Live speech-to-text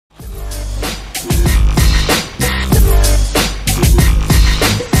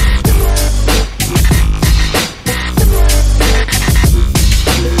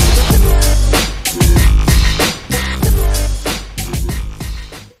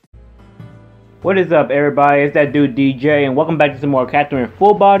What is up, everybody? It's that dude DJ, and welcome back to some more Catherine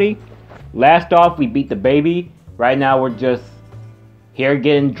Full Body. Last off, we beat the baby. Right now, we're just here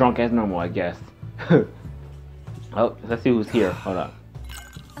getting drunk as normal, I guess. Oh, let's see who's here. Hold on.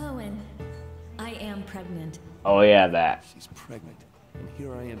 Owen, I am pregnant. Oh yeah, that. She's pregnant, and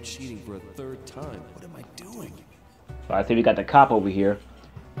here I am cheating for a third time. What am I doing? So I see we got the cop over here.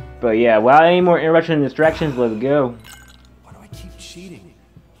 But yeah, without any more interruptions and distractions, let's go. Why do I keep cheating?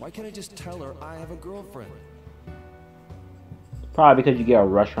 Why can't I just tell her I have a girlfriend? Probably because you get a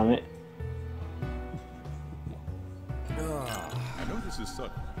rush from it. I know this is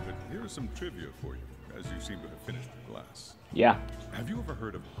sudden, but here is some trivia for you, as you seem to have finished the glass. Yeah. Have you ever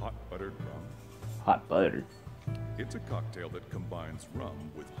heard of hot buttered rum? Hot buttered. It's a cocktail that combines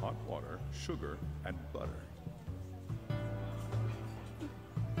rum with hot water, sugar, and butter.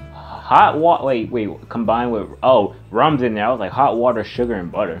 Hot water. Wait. Combined with rum's in there. I was like hot water, sugar, and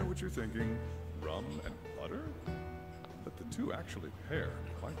I butter. know what you're thinking, rum and butter? But the two actually pair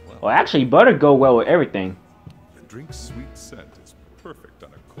quite well. Well, actually, butter go well with everything. The drink's sweet scent is perfect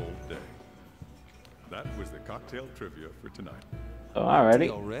on a cold day. That was the cocktail trivia for tonight. Oh, alrighty.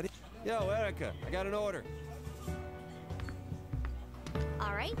 You all ready? Yo, Erica, I got an order.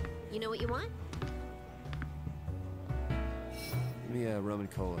 All right, you know what you want? Give me a rum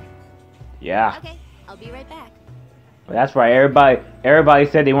and cola. Yeah. Okay, I'll be right back. Well, that's right. Everybody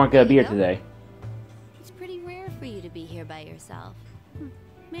said they weren't gonna be here today. It's pretty rare for you to be here by yourself.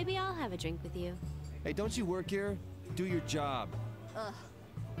 Maybe I'll have a drink with you. Hey, don't you work here? Do your job. Ugh,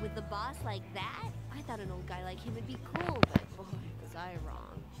 with the boss like that? I thought an old guy like him would be cool, but boy, was I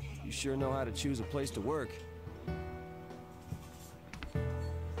wrong. You sure know how to choose a place to work.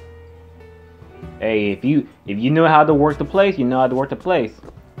 Hey, if you know how to work the place, you know how to work the place.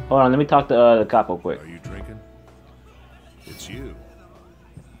 Hold on, let me talk to the cop real quick. Are you drinking? It's you.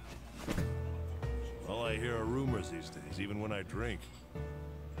 All I hear are rumors these days, even when I drink.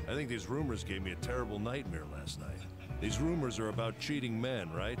 I think these rumors gave me a terrible nightmare last night. These rumors are about cheating men,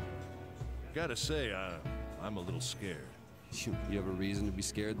 right? Gotta say, I'm a little scared. You have a reason to be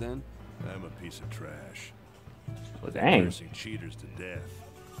scared then? I'm a piece of trash. Well, dang. Cursing cheaters to death.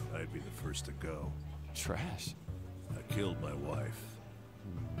 I'd be the first to go. Trash. I killed my wife.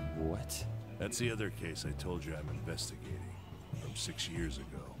 What? That's the other case I told you I'm investigating. From 6 years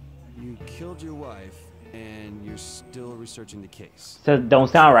ago. You killed your wife, and you're still researching the case. So don't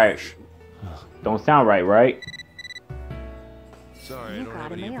sound right. Don't sound right, right? Sorry, I You don't got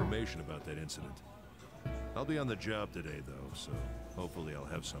have a any mail. information about that incident. I'll be on the job today, though, so hopefully I'll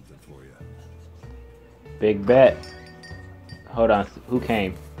have something for you. Big bet. Hold on, who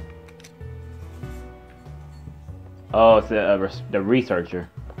came? Oh, it's the researcher.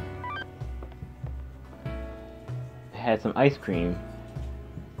 Had some ice cream.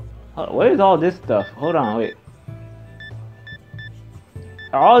 Oh, what is all this stuff? Hold on, wait.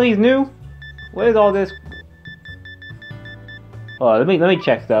 Are all these new? What is all this? Oh, let me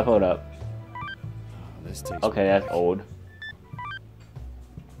check stuff. Hold up. Oh, this takes Okay, that's old.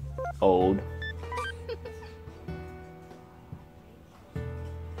 Old.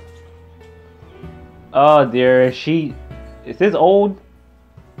 Oh dear, is this old?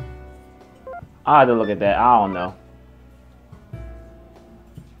 I have to look at that. I don't know.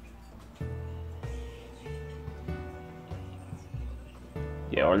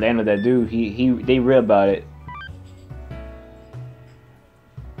 Yeah, Orlando, that dude, they real about it.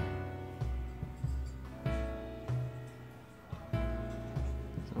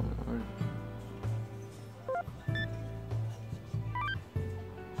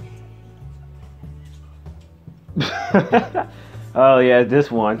 Oh yeah,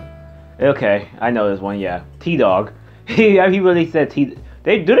 this one. Okay, I know this one. Yeah, T-Dog. He really said T.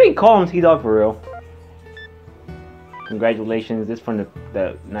 Do they call him T-Dog for real? Congratulations, this from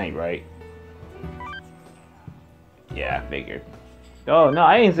the night, right? Yeah, I figured. Oh no,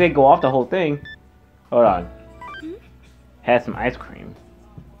 I didn't say go off the whole thing. Hold on. Had some ice cream.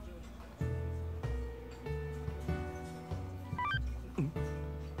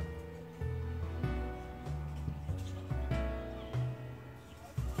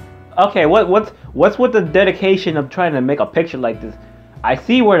 Okay, what's with the dedication of trying to make a picture like this? I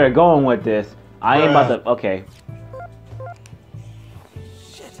see where they're going with this. I ain't about to. Okay.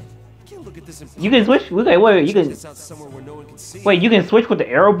 Shit. I can't look at this in You can switch. Wait. You can. this out somewhere where no one can see. Wait, you can switch with the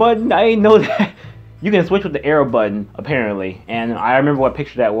arrow button? I didn't know that. You can switch with the arrow button apparently, and I remember what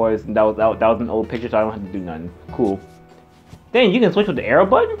picture that was. And that was an old picture, so I don't have to do nothing. Cool. Then you can switch with the arrow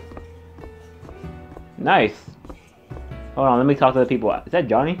button. Nice. Hold on, let me talk to the people. Is that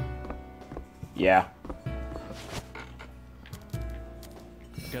Johnny? Yeah.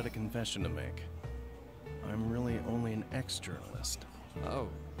 I've got a confession to make. I'm really only an ex-journalist. Oh,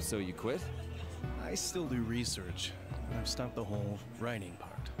 so you quit? I still do research, and I've stopped the whole writing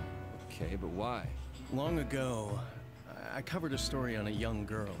part. Okay, but why? Long ago, I covered a story on a young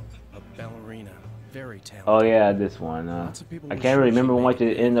girl, a ballerina, very talented. Oh yeah, this one. Lots of people I were can't sure remember she'd much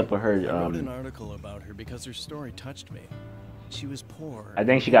make it ended up with her. I wrote an article about her because her story touched me. She was poor. I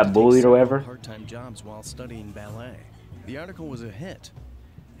think she and had got to take bullied or several whatever. Part-time jobs while studying ballet. The article was a hit,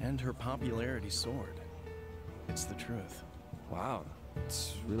 and her popularity soared. It's the truth. Wow,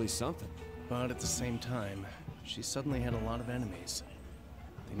 it's really something. But at the same time, she suddenly had a lot of enemies.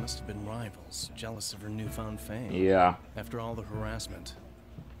 They must have been rivals, jealous of her newfound fame. Yeah. After all the harassment.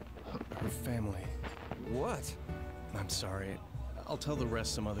 Her family. What? I'm sorry. I'll tell the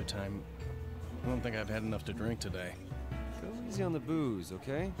rest some other time. I don't think I've had enough to drink today. Go easy on the booze,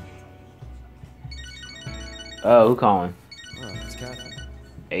 okay? Oh, who calling? Oh, it's Catherine.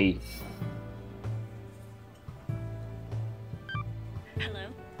 Hey. Hello?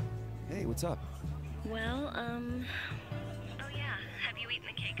 Hey, what's up? Well, oh yeah, have you eaten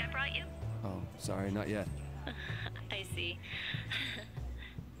the cake I brought you? Oh, sorry, not yet. I see.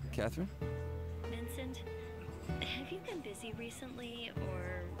 Catherine? Vincent, have you been busy recently,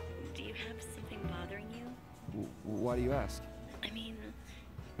 or do you have something bothering you? Why do you ask? I mean,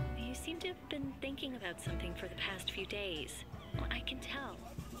 you seem to have been thinking about something for the past few days. Well, I can tell.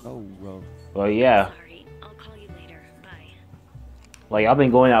 Oh, well... Well, yeah. Sorry, I'll call you later. Bye. Like, I've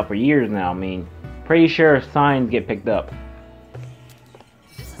been going out for years now. I mean, pretty sure signs get picked up.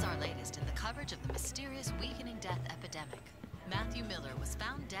 This is our latest in the coverage of the mysterious weakening death epidemic. Matthew Miller was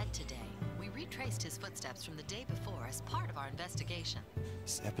found dead today. We retraced his footsteps from the day before as part of our investigation.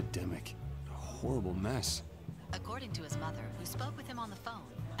 This epidemic. A horrible mess. According to his mother, who spoke with him on the phone,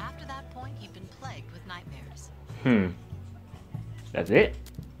 after that point he'd been plagued with nightmares. That's it?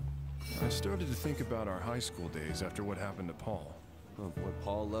 I started to think about our high school days after what happened to Paul. Oh boy,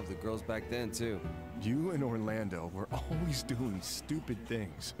 Paul loved the girls back then, too. You and Orlando were always doing stupid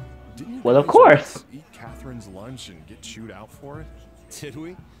things. Didn't you Well, of guys course. once eat Catherine's lunch and get chewed out for it? Did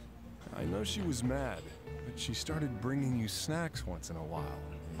we? I know she was mad, but she started bringing you snacks once in a while.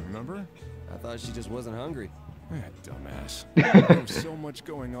 Remember? I thought she just wasn't hungry. Dumbass. There was so much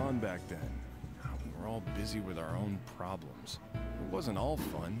going on back then. We were all busy with our own problems. It wasn't all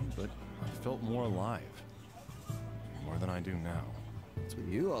fun, but I felt more alive. More than I do now. What's with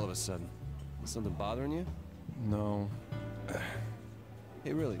you all of a sudden? Is something bothering you? No.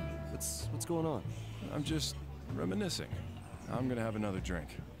 Hey, really, what's going on? I'm just reminiscing. I'm gonna have another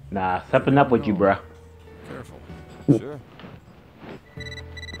drink. Nah, stepping up with you, bruh. Careful. Sure.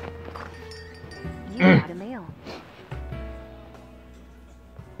 You got a mail.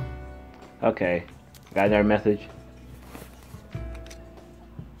 Okay. Got another message.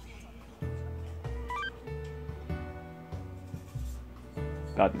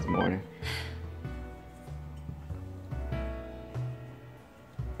 Got this morning.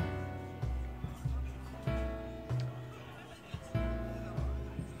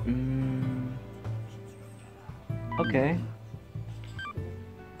 Okay.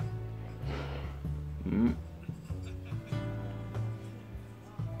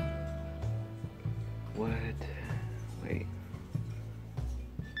 What? Wait.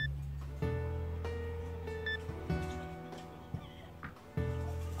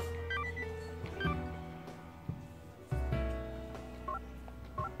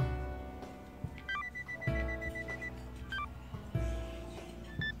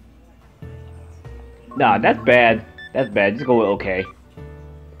 Nah, that's bad. That's bad. Just go with okay.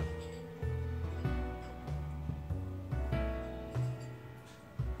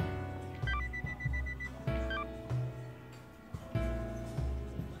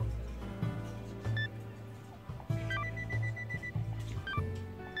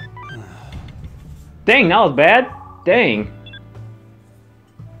 Dang, that was bad. Dang.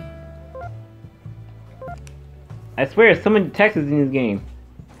 I swear, so many Texas in this game.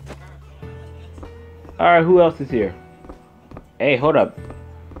 Alright, who else is here? Hey, hold up.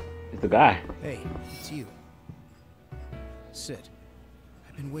 It's the guy. Hey, it's you. Sit.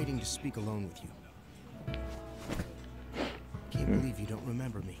 I've been waiting to speak alone with you. Can't believe you don't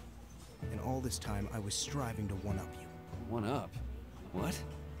remember me. And all this time, I was striving to one-up you. One up? What?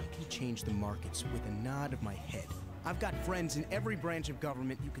 I can change the markets with a nod of my head. I've got friends in every branch of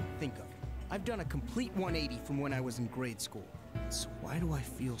government you can think of. I've done a complete 180 from when I was in grade school. So why do I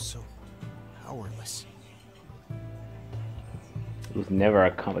feel so powerless? It was never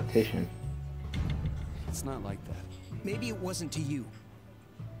a competition. It's not like that. Maybe it wasn't to you,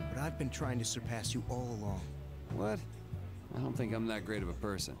 but I've been trying to surpass you all along. What? I don't think I'm that great of a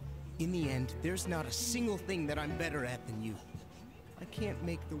person. In the end, there's not a single thing that I'm better at than you. I can't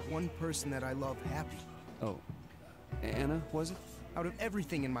make the one person that I love happy. Oh, Anna, was it? Out of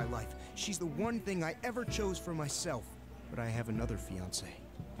everything in my life, she's the one thing I ever chose for myself. But I have another fiancé.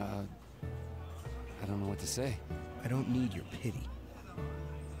 I don't know what to say. I don't need your pity.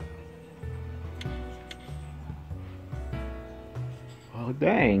 Oh,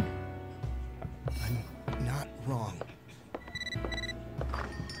 dang. I'm not wrong.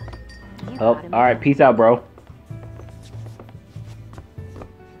 Oh, alright, peace out, bro.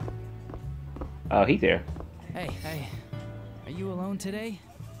 Oh, he's there. Hey, are you alone today?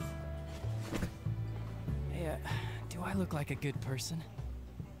 Hey, do I look like a good person?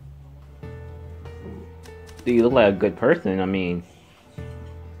 Do you look like a good person? I mean,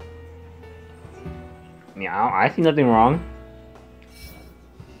 yeah, I see nothing wrong.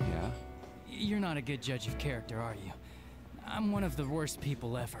 Yeah? You're not a good judge of character, are you? I'm one of the worst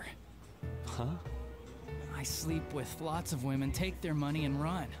people ever. Huh? I sleep with lots of women, take their money and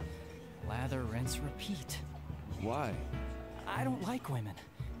run. Lather, rinse, repeat. Why? I don't like women.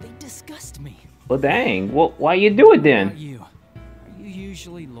 They disgust me. Well, dang. Well, why you do it How then? about you? Are you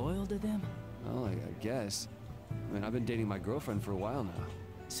usually loyal to them? Well, I guess. I mean, I've been dating my girlfriend for a while now.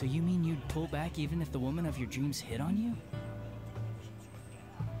 So you mean you'd pull back even if the woman of your dreams hit on you?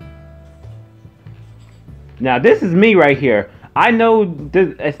 Now, this is me right here. I know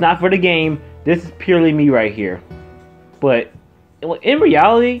this, it's not for the game. This is purely me right here. But in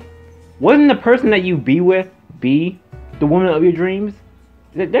reality, wouldn't the person that you be with be the woman of your dreams?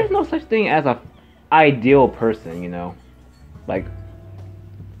 There's no such thing as a ideal person, you know? Like,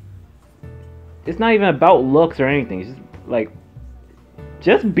 it's not even about looks or anything. It's just like,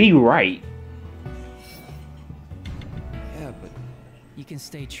 just be right. Yeah, but... You can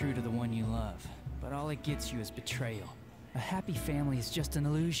stay true to the one you love, but all it gets you is betrayal. A happy family is just an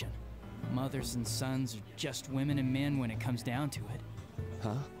illusion. Mothers and sons are just women and men when it comes down to it.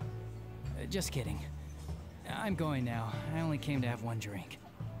 Huh? Just kidding. I'm going now. I only came to have one drink.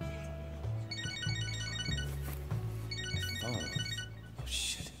 Oh,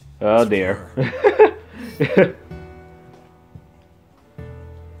 shit. Oh dear.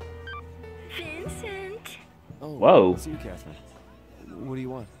 Vincent! Oh, Whoa. It's you, Catherine. What do you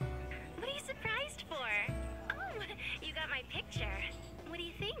want? What are you surprised for? Oh, you got my picture. What do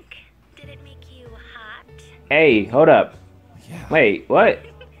you think? Did it make you hot? Hey, hold up. Yeah. Wait, what?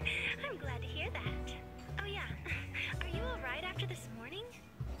 I'm glad to hear that. Oh yeah, are you alright after this morning?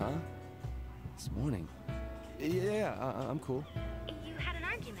 Huh? This morning? Yeah, I'm cool. You had an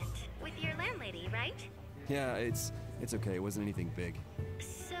argument with your landlady, right? Yeah, it's okay. It wasn't anything big.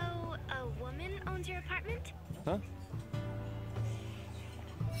 So, a woman owns your apartment? Huh?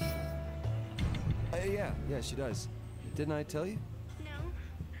 Yeah, she does. Didn't I tell you? No,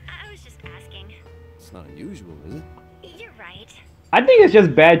 I was just asking. It's not unusual, is it? You're right. I think it's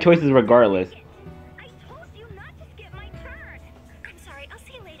just bad choices regardless. I told you not to skip my turn. I'm sorry, I'll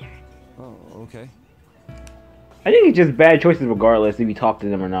see you later. Oh, okay. I think it's just bad choices regardless if you talk to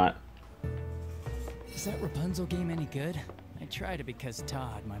them or not. Is that Rapunzel game any good? I tried it because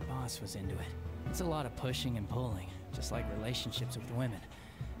Todd, my boss, was into it. It's a lot of pushing and pulling, just like relationships with women.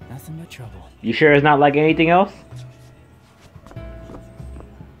 Nothing but trouble. You sure it's not like anything else?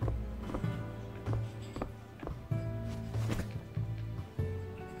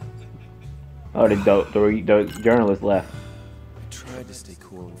 Oh, the journalist left. I tried to stay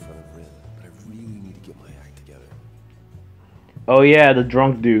cool in front of Rin, but I really need to get my act together. Oh yeah, the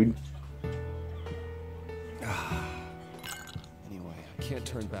drunk dude. Anyway, I can't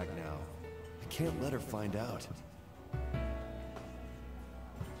turn back now. I can't let her find out.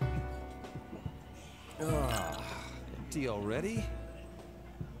 Empty already?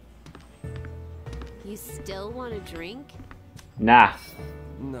 You still want to drink? Nah.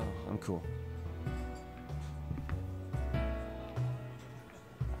 No, I'm cool.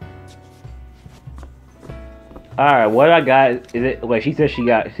 Alright, what I got is it? Wait, she said she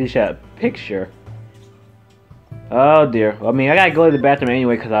got a picture. Oh dear. I mean, I gotta go to the bathroom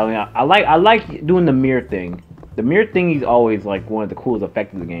anyway because I like doing the mirror thing. The mirror thing is always like one of the coolest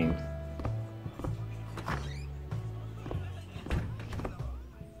effects of the games.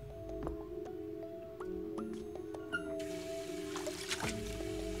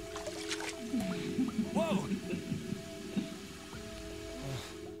 Whoa!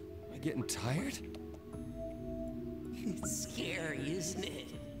 Am I getting tired? It's scary, isn't it?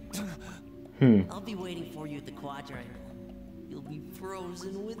 I'll be waiting for you at the quadrangle. You'll be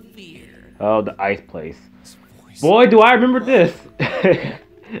frozen with fear. Oh, the ice place. Boy, do I remember this!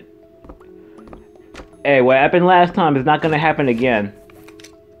 Hey, what happened last time is not gonna happen again.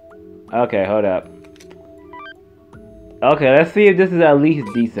 Okay, hold up. Okay, let's see if this is at least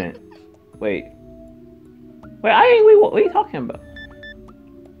decent. Wait. Wait, what are you talking about?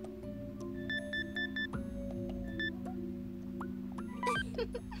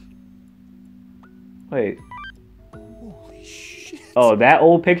 Wait. Holy shit. Oh, that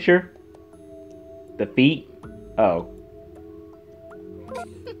old picture? The feet? Oh.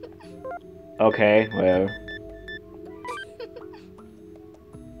 Okay, whatever.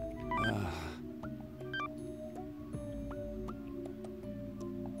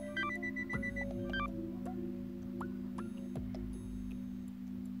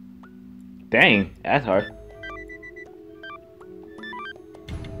 Dang, that's hard.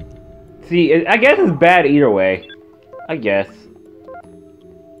 See, I guess it's bad either way. I guess.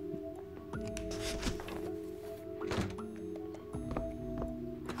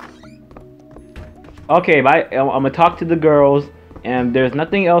 Okay, bye. I'm gonna talk to the girls, and if there's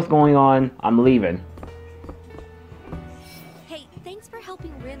nothing else going on, I'm leaving. Hey, thanks for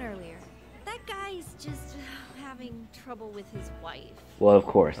helping Rin earlier. That guy's just having trouble with his wife. Well, of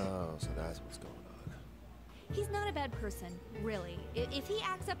course. Oh, so that's what's going on. He's not a bad person, really. If he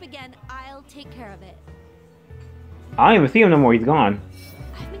acts up again, I'll take care of it. I don't even see him no more. He's gone.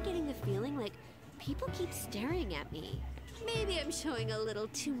 I've been getting the feeling like people keep staring at me. Maybe I'm showing a little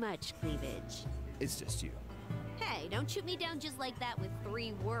too much cleavage. It's just you. Hey, don't shoot me down just like that with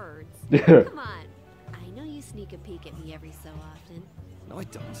 3 words. Come on. I know you sneak a peek at me every so often. No, I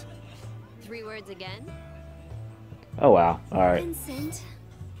don't. 3 words again? Oh wow. All right. Vincent,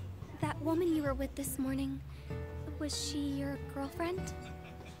 that woman you were with this morning, was she your girlfriend?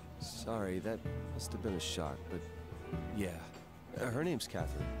 Sorry, that must have been a shock, but yeah. Her name's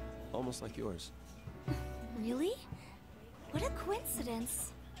Catherine. Almost like yours. Really? What a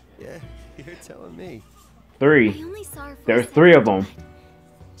coincidence. Yeah, you're telling me. 3. I only saw her for There's a 3 of second, them.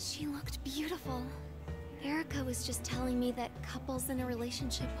 but she looked beautiful. Erica was just telling me that couples in a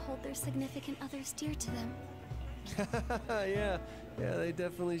relationship hold their significant others dear to them. Yeah, they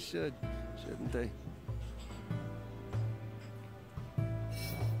definitely should, shouldn't they?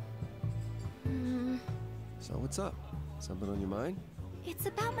 So what's up? Something on your mind? It's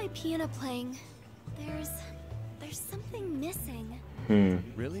about my piano playing. There's something missing.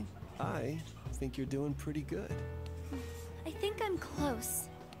 Really? I think you're doing pretty good. I think I'm close.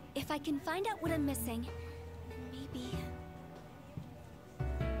 If I can find out what I'm missing, then maybe.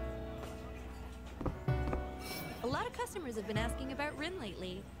 A lot of customers have been asking about Rin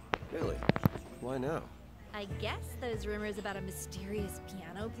lately. Really? Why now? I guess those rumors about a mysterious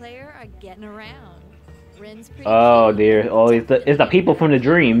piano player are getting around. Rin's pretty Oh cute, dear. and Oh, it's the people from the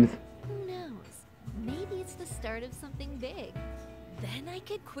dreams. who knows? Maybe it's the start of something big. Then I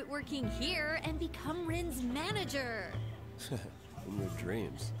could quit working here and become Rin's manager. In your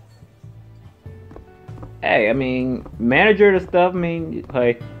dreams. Hey, I mean, manager the stuff. I mean,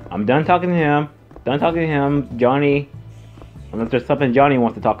 hey, I'm done talking to him. Johnny. Unless there's something Johnny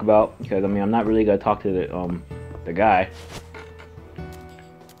wants to talk about, because I mean, I'm not really gonna talk to the guy.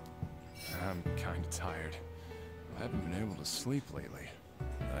 I'm kind of tired. I haven't been able to sleep lately.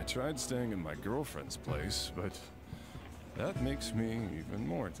 I tried staying in my girlfriend's place, but that makes me even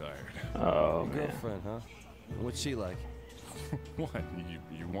more tired. Oh Your man. girlfriend, huh? What's she like? What?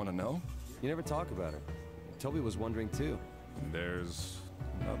 You want to know? You never talk about her. Toby was wondering too. There's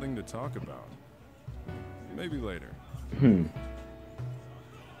nothing to talk about. Maybe later.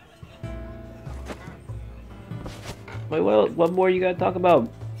 Wait, what more you gotta talk about?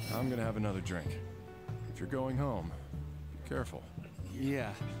 I'm gonna have another drink. If you're going home, be careful.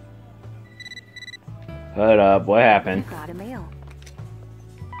 Yeah. Hold up, what happened? Got a mail.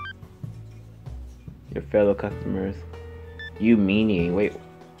 Your fellow customers. You meanie. Wait.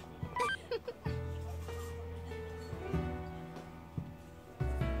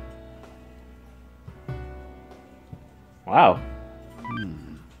 Wow.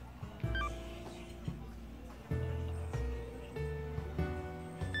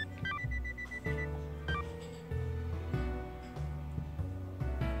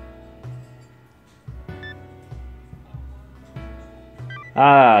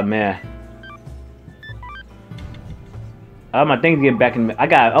 Ah man. My things get back in.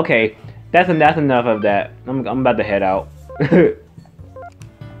 Okay. That's enough of that. I'm about to head out.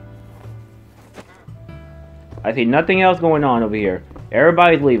 I see nothing else going on over here.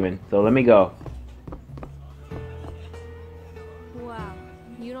 Everybody's leaving, so let me go. Wow,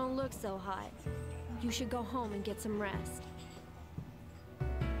 you don't look so hot. You should go home and get some rest.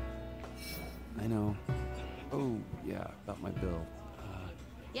 I know. Oh, yeah, about my bill.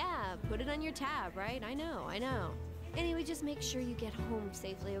 Yeah, put it on your tab, right? I know, I know. Anyway, just make sure you get home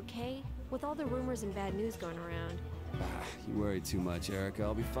safely, okay? With all the rumors and bad news going around. You worry too much, Erica.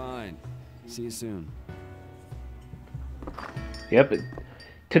 I'll be fine. See you soon. Yep.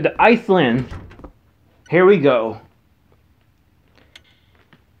 To the Iceland. Here we go.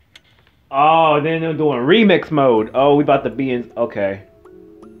 Oh, then they're doing remix mode. Oh, we about to be in. Okay.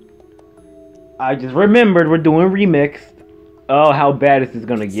 I just remembered we're doing remixed. Oh, how bad is this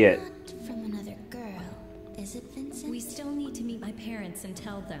gonna get? From another girl, is it, Vincent? We still need to meet my parents and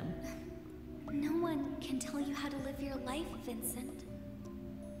tell them. No one can tell you how to live your life, Vincent.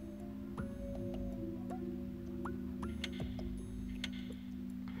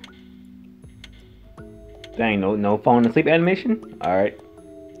 Dang, no falling asleep animation? Alright.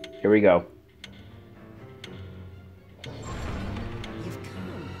 Here we go. You've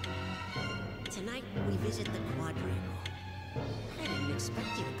come. Tonight we visit the quadrangle. I didn't expect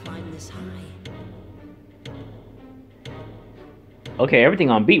you to climb this high. Okay, everything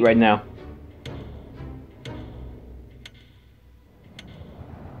on beat right now.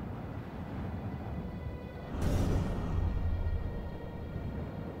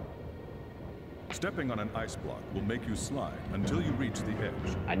 Stepping on an ice block will make you slide until you reach the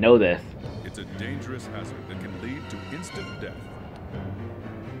edge. I know this. It's a dangerous hazard that can lead to instant death.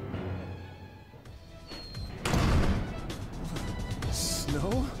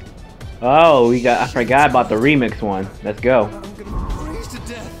 Snow? Oh, I forgot about the remix one. Let's go. I'm gonna freeze to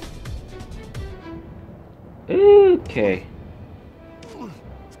death. Okay.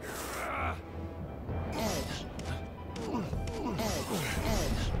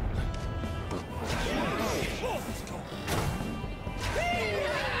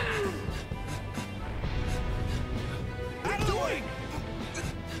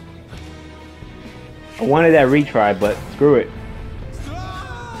 I wanted that retry, but screw it.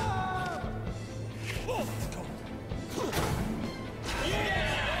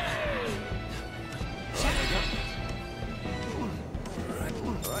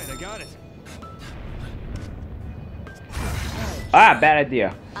 Alright, I got it. Ah, bad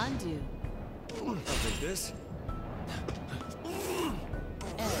idea. Undo. I'll take this.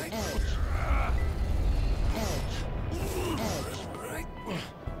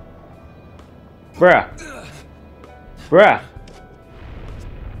 Bruh. Bruh.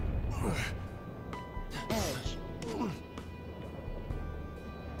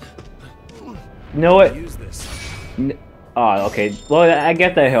 You know what? Use this. Oh, okay. Well, I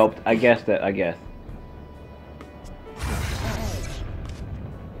guess that helped. I guess.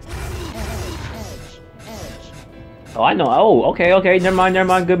 Oh, I know. Oh, okay. Never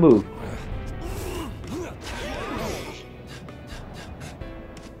mind. Good move.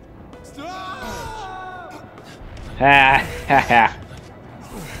 Ha ha ha.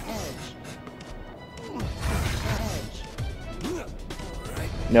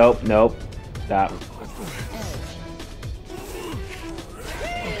 Nope. Stop.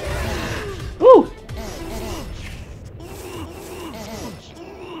 Woo!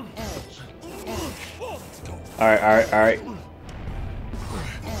 Alright.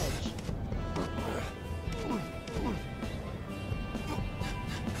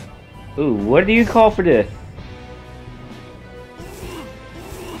 Ooh, what do you call for this?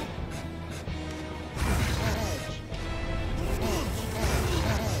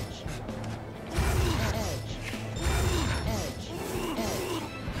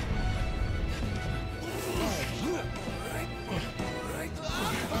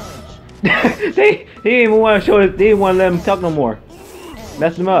 They didn't even want to show it. They didn't want to let him talk no more.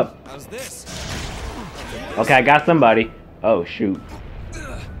 Mess him up. How's this? Okay, I got somebody. Oh shoot.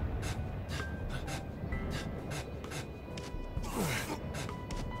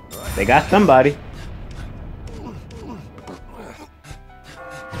 They got somebody. A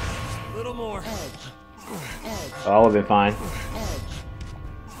little more. Oh, I would've been fine.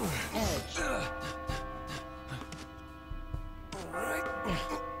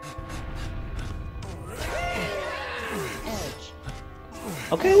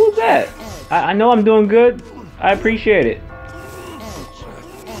 Okay, who's that? I know I'm doing good. I appreciate it.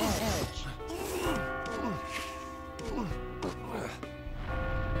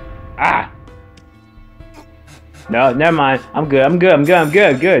 Ah! No, never mind. I'm good.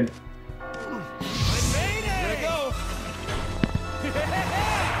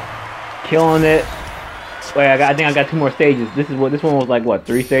 Killing it. Wait, I think I got 2 more stages. This one was like what,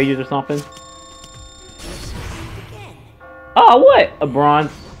 3 stages or something? Oh, what? A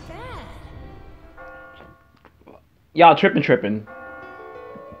bronze. Y'all tripping.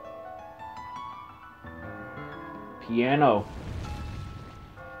 Piano.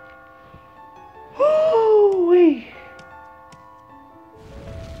 Wee.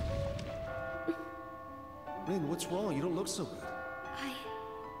 Rin, what's wrong? You don't look so good.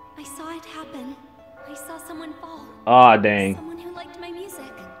 I saw it happen. I saw someone fall. Aw, dang. Someone who liked my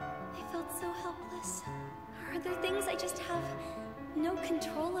music. I felt so helpless. Are there things I just have no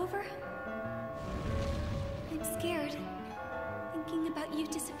control over? I'm scared. Thinking about you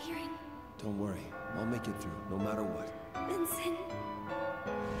disappearing. Don't worry. I'll make it through, no matter what. Vincent.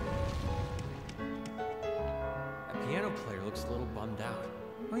 That piano player looks a little bummed out.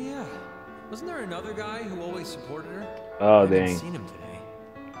 Oh yeah. Wasn't there another guy who always supported her? Oh, I haven't dang. seen him today.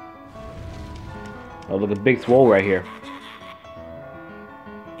 Oh, look at Big Swole right here.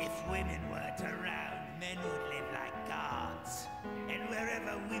 If women weren't around, men would live like gods. And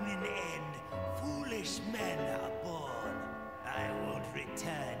wherever women end, foolish men are born. I won't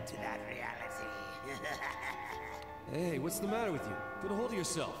return to that reality. Hey, what's the matter with you? Get a hold of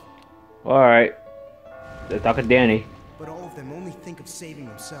yourself. Alright. Let's talk to Danny. But all of them only think of saving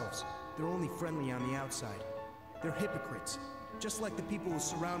themselves. They're only friendly on the outside. They're hypocrites. Just like the people who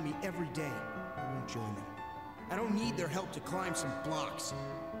surround me every day. I won't join them. I don't need their help to climb some blocks.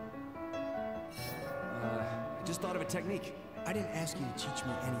 I just thought of a technique. I didn't ask you to teach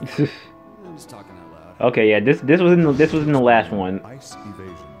me anything. I'm just talking out loud. Okay, yeah, this was in the last one. Ice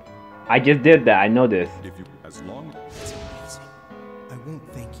evasion. I just did that. I know this. If you, as long. That's amazing. I won't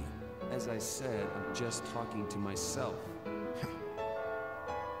thank you. As I said, I'm just talking to myself.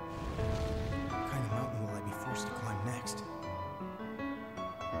 What kind of mountain will I be forced to climb next?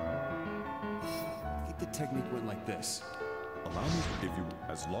 I think the technique went like this. Allow me, if you,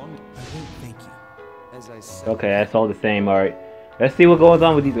 as long. I won't thank you. As I said. Okay, that's all the same. Alright. Let's see what goes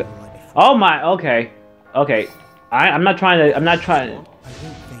on with these. Oh my, okay. Okay. I'm not trying to. I won't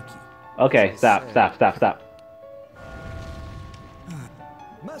thank you. Okay, stop.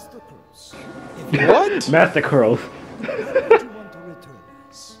 Master Cruz. What? Master Curls. How would you want to return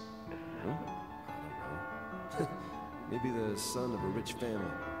us? Maybe the son of a rich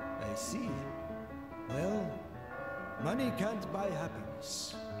family. I see. Well, money can't buy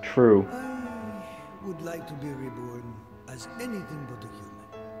happiness. True. I would like to be reborn as anything but a human.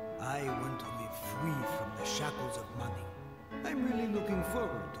 I want to live free from the shackles of money. I'm really looking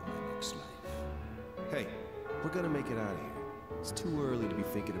forward to my next life. Hey, we're gonna make it out of here. It's too early to be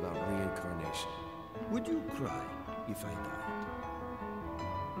thinking about reincarnation. Would you cry if I died?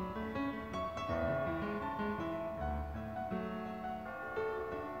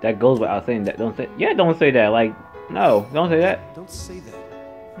 That goes without saying that. Don't say that. Like, no, don't say that. Don't say that.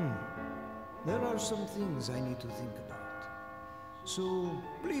 There are some things I need to think about. So,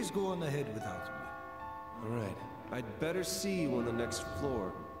 please go on ahead without me. Alright. I'd better see you on the next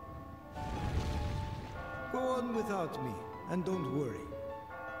floor. Go on without me, and don't worry.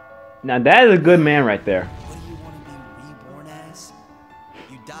 Now that is a good man right there. What do you want to be reborn as?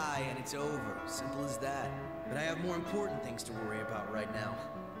 You die and it's over. Simple as that. But I have more important things to worry about right now.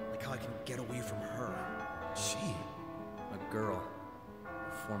 Like how I can get away from her. She? A girl.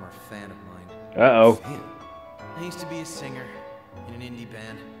 A former fan of mine. Uh-oh. I used to be a singer in an indie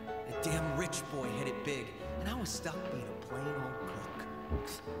band. A damn rich boy hit it big, and I was stuck being a plain old cook.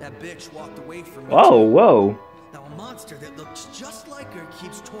 That bitch walked away from me. Whoa. Now a monster that looks just like her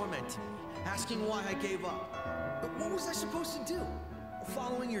keeps tormenting me, asking why I gave up. But what was I supposed to do?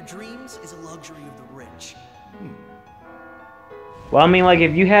 Following your dreams is a luxury of the rich. Well, I mean, like,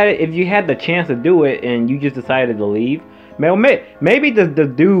 if you had the chance to do it and you just decided to leave, maybe the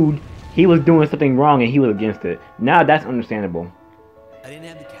dude, he was doing something wrong and he was against it. Now that's understandable. I didn't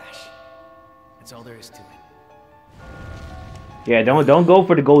have the cash. That's all there is to it. Yeah, don't go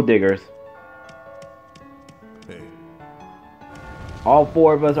for the gold diggers. Hey. All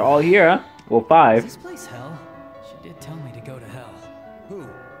four of us are all here, huh? Well, five. Is this place hell? She did tell me to go to hell. Who?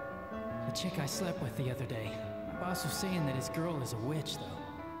 The chick I slept with the other day. My boss was saying that his girl is a witch,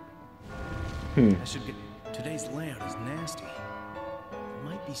 though. I should get... Today's layout is nasty. There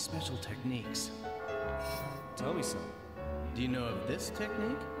might be special techniques. Tell me some. Do you know of this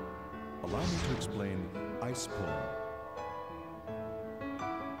technique? Allow me to explain ice pulling.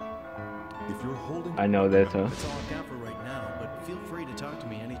 If you're holding... I know this, huh? That's all I've got for right now, but feel free to talk to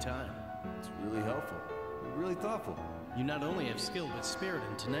me anytime. It's really helpful. Really thoughtful. You not only have skill, but spirit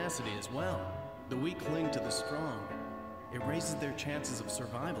and tenacity as well. The weak cling to the strong. It raises their chances of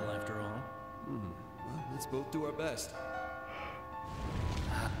survival, after all. Well, let's both do our best.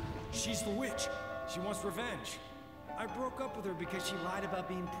 She's the witch. She wants revenge. I broke up with her because she lied about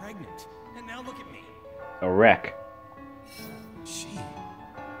being pregnant. And now look at me. A wreck. She?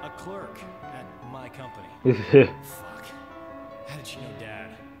 A clerk at my company. Fuck. How did she know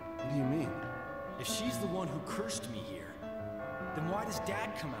Dad? What do you mean? If she's the one who cursed me here, then why does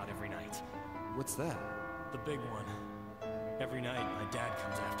Dad come out every night? What's that? The big one. Every night, my dad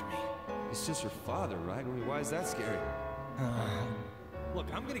comes after me. It's just your father, right? I mean, why is that scary? Look,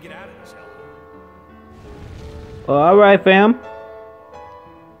 I'm gonna get out of this hell. Alright, fam.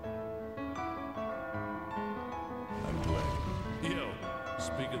 I'm Greg. Yo,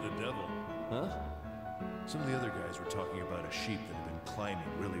 speak of the devil. Huh? Some of the other guys were talking about a sheep that had been climbing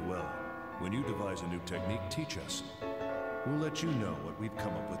really well. When you devise a new technique, teach us. We'll let you know what we've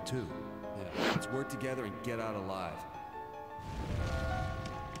come up with too. Yeah, let's work together and get out alive.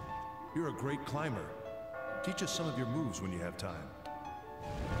 You're a great climber. Teach us some of your moves when you have time.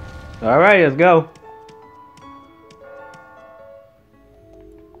 Alright, let's go.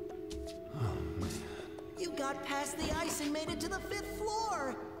 You got past the ice and made it to the 5th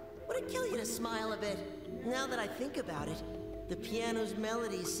floor. Would it kill you to smile a bit? Now that I think about it, the piano's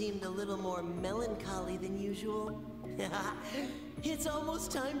melody seemed a little more melancholy than usual. It's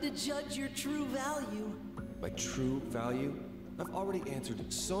almost time to judge your true value. My true value? I've already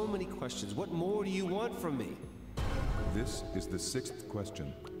answered so many questions. What more do you want from me? This is the 6th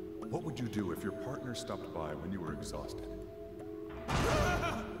question. What would you do if your partner stopped by when you were exhausted?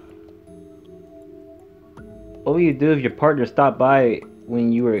 What would you do if your partner stopped by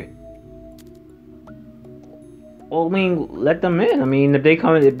when you were... Well, I mean, let them in. I mean, if they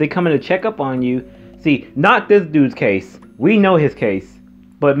come in to check up on you... See, not this dude's case. We know his case.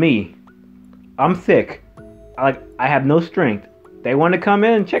 But me. I'm sick. I have no strength. They want to come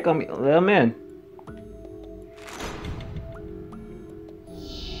in and check on me. Let them in.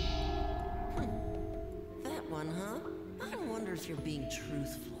 That one, huh? I wonder if you're being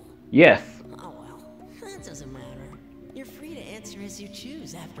truthful. Yes. Oh well, that doesn't matter. You're free to answer as you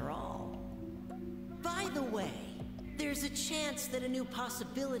choose, after all. By the way, there's a chance that a new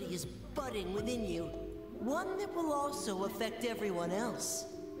possibility is budding within you. One that will also affect everyone else.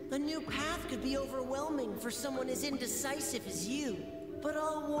 A new path could be overwhelming for someone as indecisive as you. But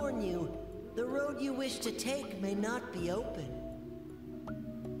I'll warn you, the road you wish to take may not be open.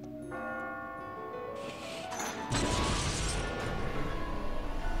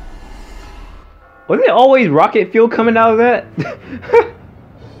 Wasn't it always rocket fuel coming out of that?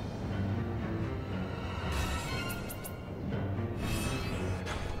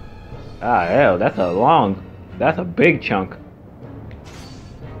 Ah, hell, that's a big chunk.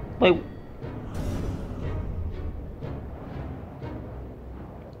 Wait.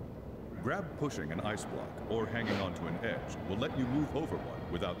 Grab pushing an ice block or hanging onto an edge will let you move over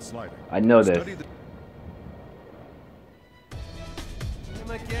one without sliding. I know this. Study the Him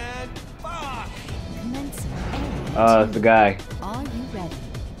again? Fuck! It's the guy. Are you ready?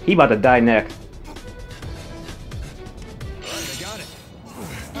 He about to die next. I got it.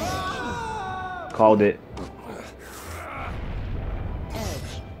 Called it.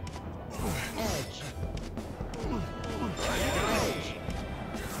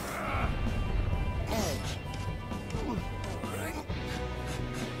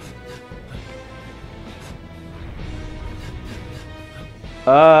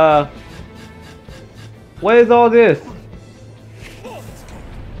 What is all this?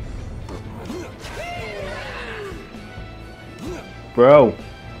 Bro.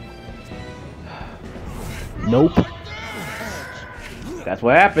 Nope. That's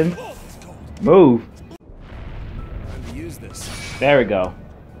what happened. Move. Use this. There we go.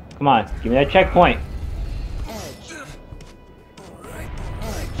 Come on, give me that checkpoint.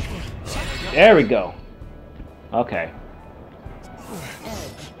 There we go. Okay.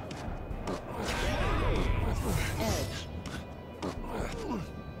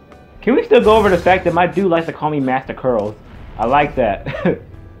 Can we still go over the fact that my dude likes to call me Master Curls? I like that.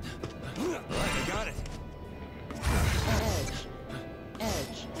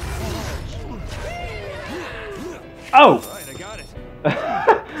 Oh!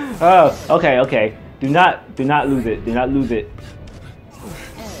 Oh, okay, okay. Do not lose it. Do not lose it.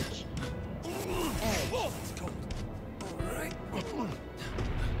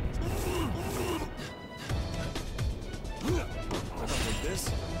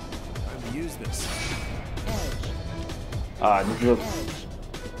 Use this. This looks...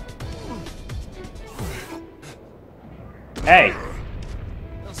 Hey!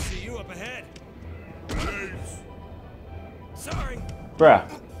 I'll see you up ahead. Sorry. Bruh.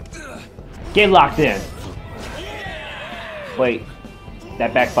 Get locked in. Wait.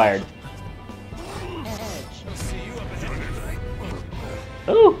 That backfired.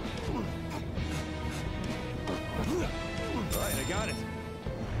 Ooh! Alright, I got it.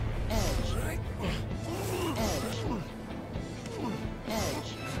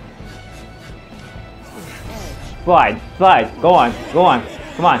 Slide, slide. Go on, go on.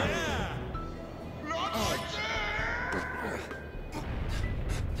 Come on.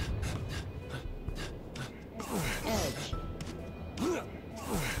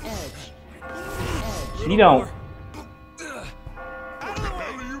 You don't.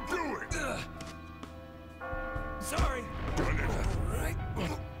 Sorry.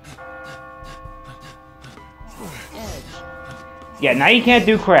 Yeah, now you can't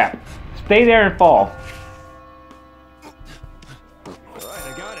do crap. Stay there and fall. Alright,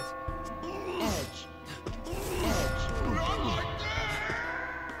 I got it.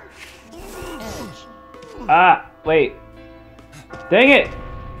 Ah, wait. Dang it!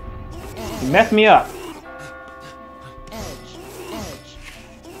 You messed me up.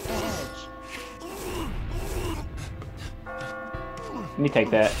 Let me take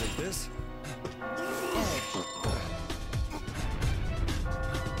that.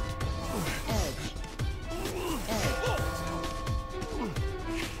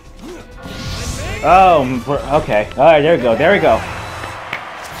 Oh, okay. Alright, there we go, there we go.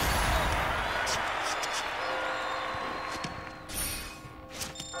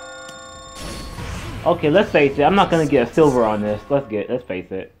 Okay, let's face it, I'm not gonna get a silver on this. Let's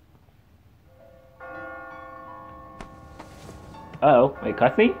face it. Uh-oh, wait,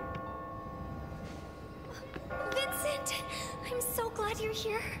 cutscene? Vincent! I'm so glad you're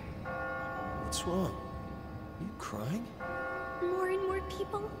here. What's wrong? Are you crying? More and more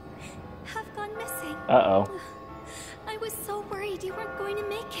people have gone missing. Uh-oh. I was so worried you weren't going to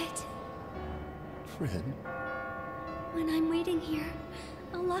make it. Rin? When I'm waiting here,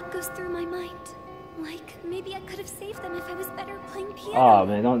 a lot goes through my mind. Like, maybe I could have saved them if I was better playing piano. Oh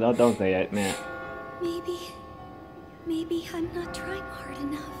man, don't say that, man. Maybe I'm not trying hard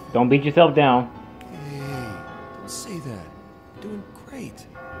enough. Don't beat yourself down. Hey, don't say that. You're doing great.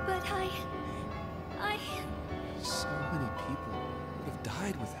 But I... So many people would have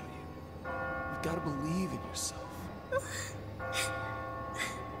died without you. You've got to believe in yourself.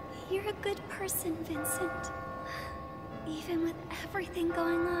 You're a good person, Vincent. Even with everything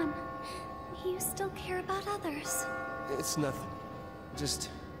going on, you still care about others. It's nothing.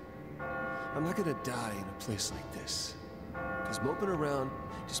 Just... I'm not gonna die in a place like this. Because moping around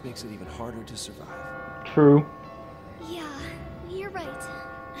just makes it even harder to survive. True. Yeah, you're right.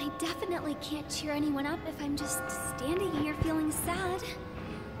 I definitely can't cheer anyone up if I'm just standing here feeling sad.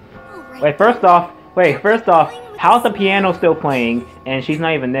 Right, Wait, first off, how's the piano still playing and she's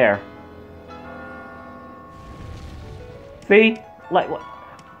not even there? See? Like, what?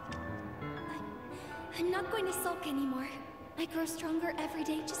 I'm not going to sulk anymore. I grow stronger every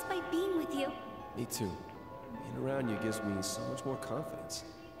day just by being with you. Me too. Being around you gives me so much more confidence.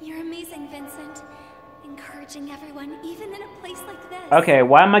 You're amazing, Vincent. Encouraging everyone, even in a place like this. Okay,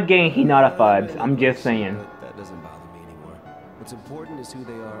 why am I getting Hinata vibes? I'm just saying. But that doesn't bother me anymore. What's important is who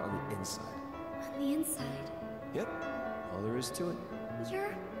they are on the inside. On the inside? Yep. All there is to it.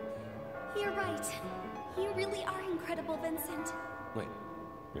 You're right. You really are incredible, Vincent. Wait,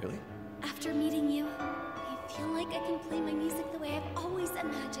 really? After meeting you, I feel like I can play my music the way I've always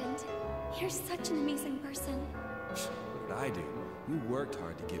imagined. You're such an amazing person. What did I do? You worked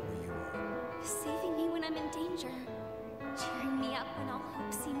hard to get where you are. Saving me when I'm in danger. Cheering me up when all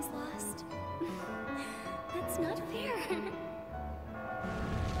hope seems lost. That's not fair.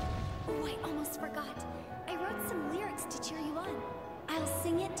 Oh, I almost forgot. I wrote some lyrics to cheer you on. I'll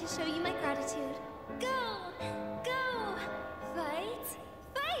sing it to show you my gratitude. Go! Go! Fight!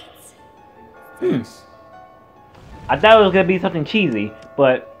 Fight! I thought it was gonna be something cheesy,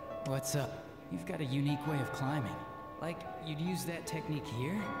 but... What's up? You've got a unique way of climbing. Like, you'd use that technique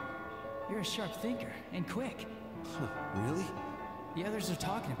here? You're a sharp thinker, and quick. Huh, really? The others are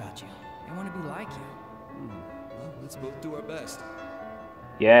talking about you. They want to be like you. Well, let's both do our best.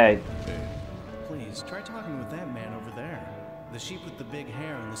 Yeah. Please, try talking with that man over there. The sheep with the big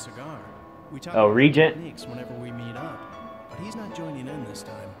hair and the cigar. We talk Oh, about Regent? techniques whenever we meet up. But he's not joining in this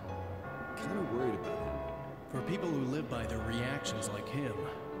time. Kind of worried about it. For people who live by their reactions like him,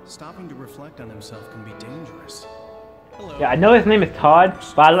 stopping to reflect on himself can be dangerous. Hello. Yeah, I know his name is Todd,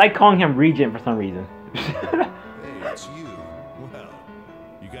 but I like calling him Regent for some reason. Hey, it's you. Well,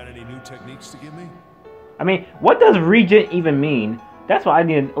 you got any new techniques to give me? I mean, what does Regent even mean? That's what I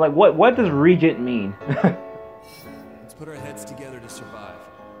need. Like, what does Regent mean? Let's put our heads together to survive.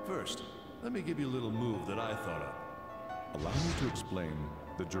 First, let me give you a little move that I thought of. Allow me to explain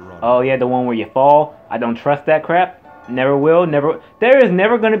the Geronimo. Oh yeah, the one where you fall. I don't trust that crap. Never will. Never. There is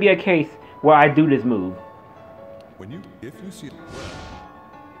never going to be a case where I do this move. If you see... Well,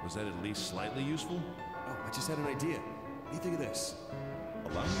 was that at least slightly useful? Oh, I just had an idea. What do you think of this?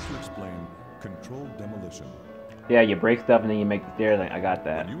 Allow me to explain controlled demolition. Yeah, you break stuff and then you make the stairs. I got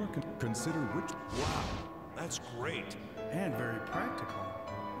that. You are consider which. Wow, that's great. And very practical.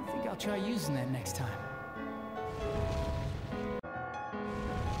 I think I'll try using that next time.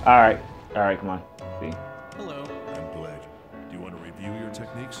 Alright, come on. See. Hello. I'm glad. Do you want to review your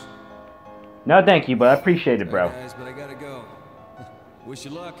techniques? No, thank you, but I appreciate it, bro. Hey guys, but I gotta go. Wish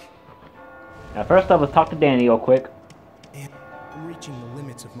you luck. Now, first off, let's talk to Danny real quick. I'm reaching the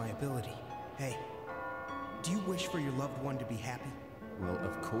limits of my ability. Hey, do you wish for your loved one to be happy? Well,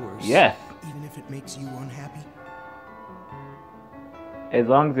 of course. Yes. Even if it makes you unhappy? As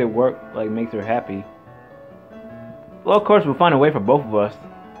long as it makes her happy. Well, of course, we'll find a way for both of us.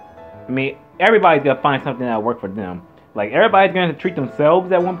 I mean, everybody's gonna find something that'll work for them. Like, everybody's gonna treat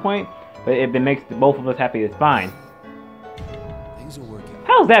themselves at one point, but if it makes both of us happy, it's fine. Things will work out.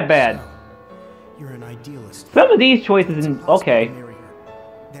 How's that bad? You're an idealist. Some of these choices, okay.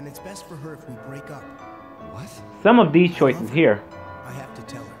 Then it's best for her if we break up. What? Some of these choices here. I have to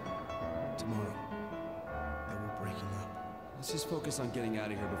tell her. Tomorrow. That we're breaking up. Let's just focus on getting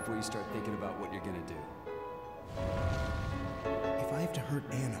out of here before you start thinking about what you're gonna do. If I have to hurt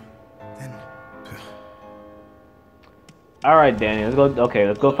Anna, then... Alright, Danny, let's go. Okay,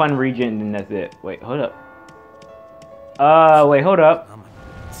 let's go find Regent and then that's it. Wait, hold up. Wait, hold up.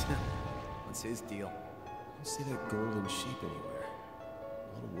 What's his deal? I don't see that golden sheep anywhere.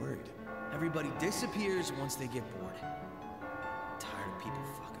 I'm a little worried. Everybody disappears once they get bored. I'm tired of people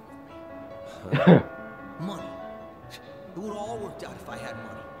fucking with me. Money. It would all worked out if I had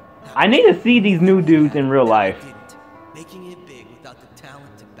money. I need to see these new dudes in real life. Making it big without the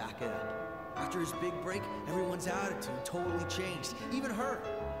talent to back it up. After his big break, everyone's attitude totally changed. Even her.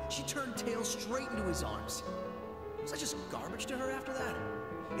 She turned tail straight into his arms. Was I just garbage to her after that?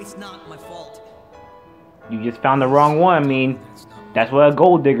 It's not my fault. You just found the wrong one. I mean, that's what a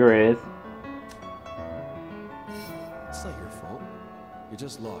gold digger is. It's not your fault. You're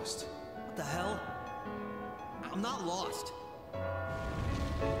just lost. What the hell? I'm not lost.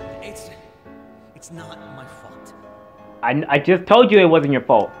 It's not my fault. I just told you it wasn't your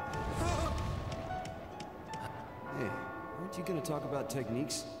fault. Hey, aren't you gonna talk about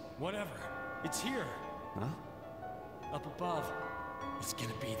techniques? Whatever. It's here. Huh? Up above. It's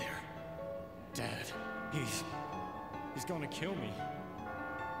gonna be there. Dad, he's gonna kill me.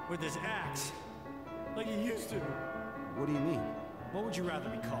 With his axe. Like he used to. What do you mean? What would you rather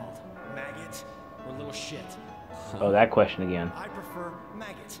be called? Maggot or little shit? Oh, that question again. I prefer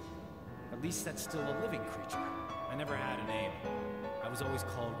maggot. At least that's still a living creature. I never had a name. I was always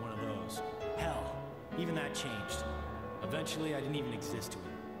called one of those. Hell, even that changed. Eventually, I didn't even exist to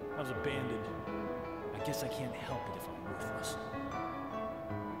him. I was abandoned. I guess I can't help it if I'm worthless.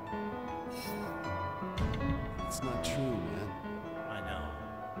 It's not true, man. I know.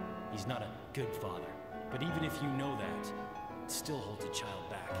 He's not a good father. But even if you know that, it still holds a child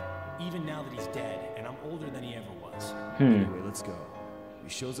back. Even now that he's dead, and I'm older than he ever was. Anyway, let's go. He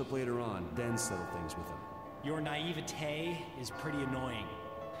shows up later on, then settle things with him. Your naivete is pretty annoying.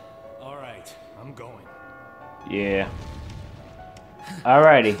 All right, I'm going. Yeah.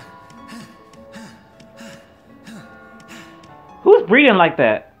 Alrighty. Who's breathing like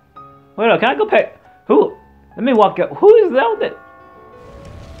that? Wait up, can I go pet? Who? Let me walk up. Who is that?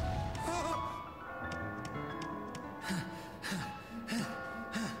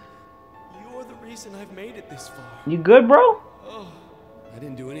 You're the reason I've made it this far. You good, bro? Oh, I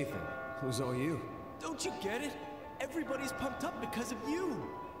didn't do anything. It was all you. Don't you get it? Everybody's pumped up because of you.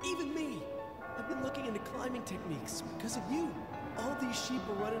 Even me. I've been looking into climbing techniques because of you. All these sheep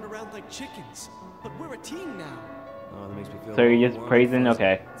are running around like chickens. But we're a team now. Oh, that makes me feel So you're just praising?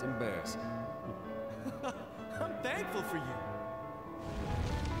 Okay. It's embarrassing. I'm thankful for you.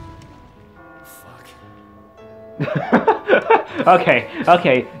 Fuck.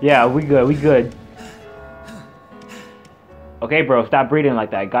 Okay, yeah, we good. Okay, bro, stop breathing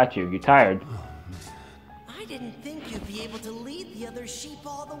like that. I got you. You're tired. I didn't think you'd be able to lead the other sheep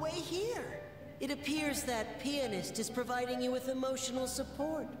all the way here. It appears that pianist is providing you with emotional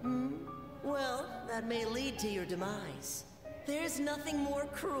support, hmm? Well, that may lead to your demise. There's nothing more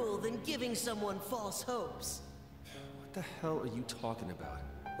cruel than giving someone false hopes. What the hell are you talking about?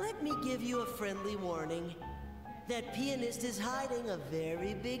 Let me give you a friendly warning. That pianist is hiding a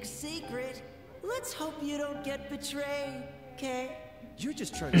very big secret. Let's hope you don't get betrayed, okay? You're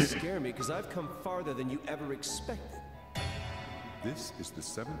just trying to scare me because I've come farther than you ever expected. This is the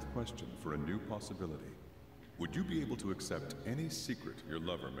 7th question for a new possibility. Would you be able to accept any secret your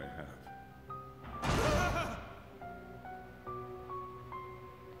lover may have?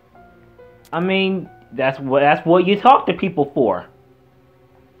 I mean, that's what you talk to people for.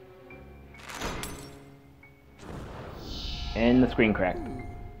 And the screen cracked.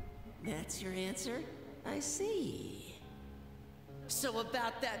 That's your answer? I see. So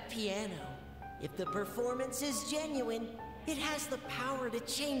about that piano. If the performance is genuine, it has the power to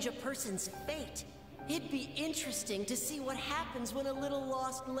change a person's fate. It'd be interesting to see what happens when a little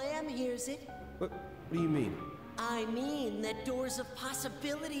lost lamb hears it. What do you mean? I mean that doors of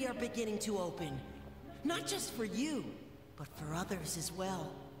possibility are beginning to open. Not just for you, but for others as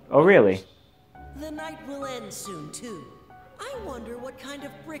well. Oh, really? The night will end soon, too. I wonder what kind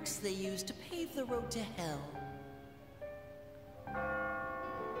of bricks they use to pave the road to hell.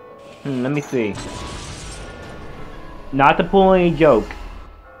 Let me see. Not to pull any joke,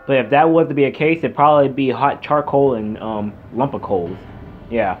 but if that was to be a case, it'd probably be hot charcoal and lump of coals.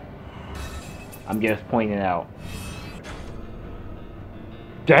 Yeah. I'm just pointing it out.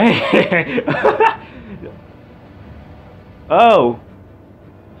 Dang! Oh!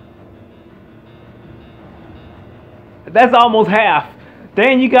 That's almost half!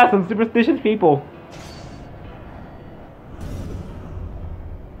 Dang, you got some superstitious people.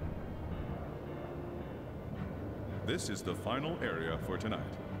 This is the final area for tonight.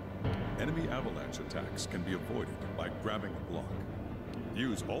 Enemy avalanche attacks can be avoided by grabbing a block.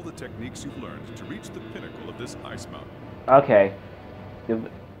 Use all the techniques you've learned to reach the pinnacle of this ice mountain. Okay. A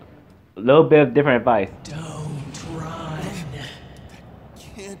little bit of different advice. Don't run.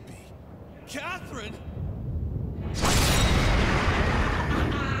 Can't be. Catherine!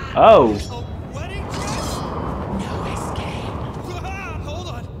 Oh. A wedding dress? No escape. Hold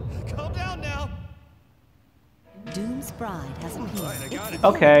on. Calm down now. Doom's bride has appeared. Right, I got it.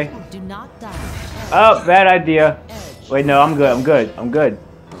 Okay. Do not die. Oh, bad idea. Wait, no, I'm good. I'm good. I'm good.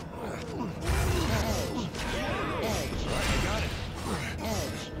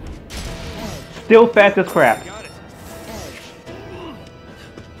 Still fast as crap.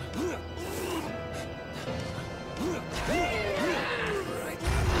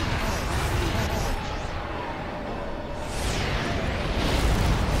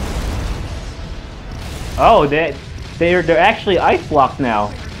 Oh, they're actually ice blocks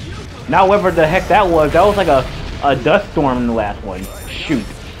now. Not whatever the heck that was. That was like a dust storm in the last one. Shoot.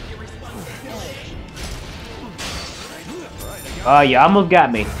 You almost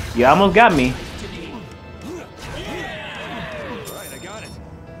got me. You almost got me.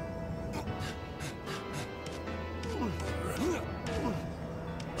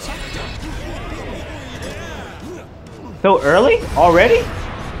 So early? Already?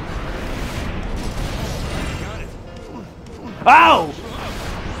 Oh!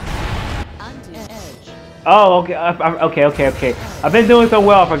 Oh, okay, okay. I've been doing so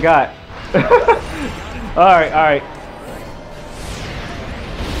well, I forgot. Alright.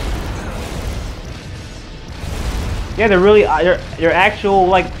 Yeah, they're really, they're actual,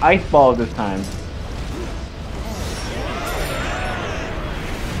 like, ice balls this time.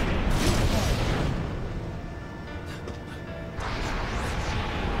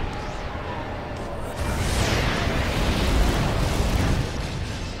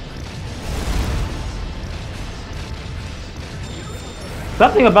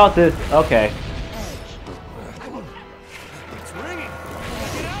 Something about this, okay. It's ringing.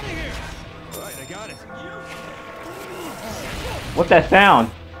 Get out of here. Right, I got it. What's that sound?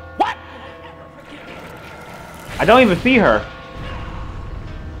 What? I don't even see her.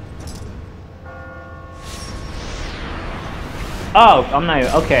 Oh, I'm not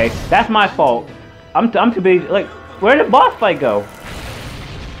even, okay. That's my fault. I'm too big, like, where did the boss fight go?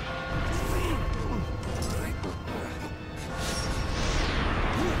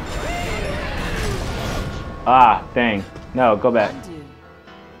 Ah, dang. No, go back.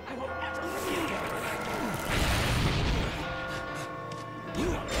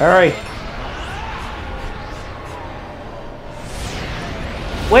 Hurry.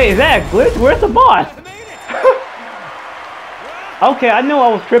 Wait, is that a glitch? Where's the boss? Okay, I knew I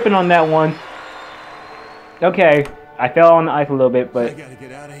was tripping on that one. Okay, I fell on the ice a little bit, but... I gotta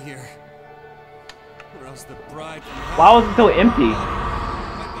get out of here. Or else the bride... Why was it so empty?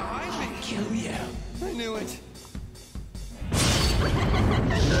 Kill you. I knew it.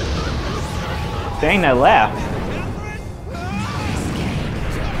 Dang, that laugh.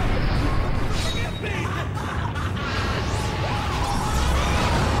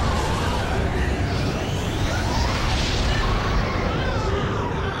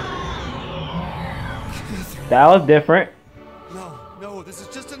 That was different. No, this is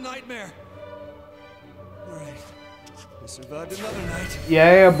just a nightmare. Alright. I survived another night.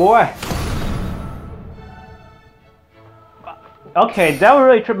 Yeah, boy. Okay, that would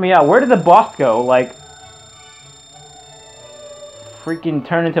really trip me out. Where did the boss go? Like, freaking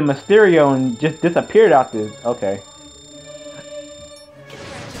turn into Mysterio and just disappeared out this. Okay.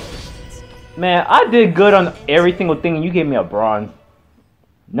 Man, I did good on every single thing and you gave me a bronze.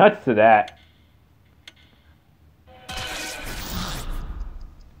 Nuts to that.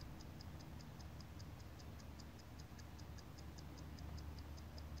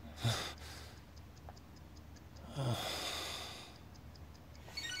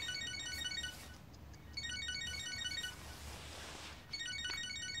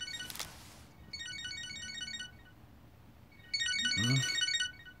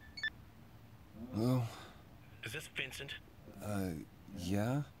 Hello? Is this Vincent?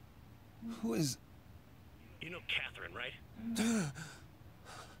 Yeah? Who is... You know Catherine, right?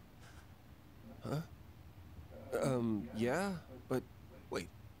 Huh? Yeah? But, wait.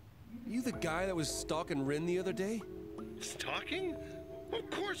 You the guy that was stalking Rin the other day? Stalking? Of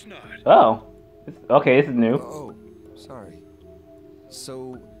course not. Oh. Okay, this is new. Oh, sorry.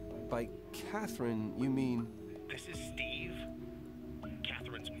 So, by Catherine, you mean... This is Steve?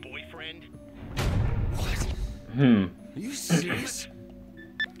 Catherine's boyfriend? Hmm. Are you serious?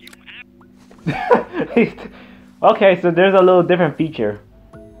 Okay, so there's a little different feature.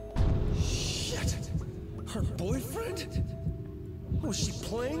 Shit! Her boyfriend? Was she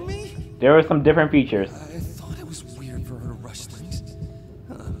playing me? There were some different features. I thought it was weird for her to rush things.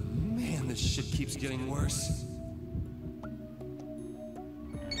 Oh, man, this shit keeps getting worse.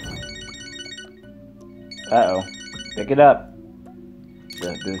 Uh-oh. Pick it up.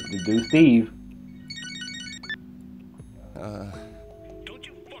 The dude Steve. Don't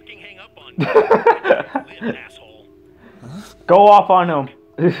you fucking hang up on me, asshole. Huh? Go off on him.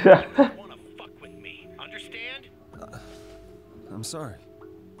 Wanna fuck with me, understand? I'm sorry.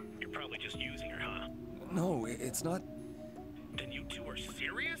 You're probably just using her, huh? No, it's not... Then you two are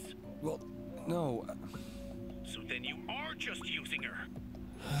serious? Well, no. So then you are just using her.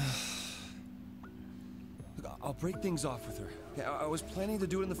 Look, I'll break things off with her. I was planning to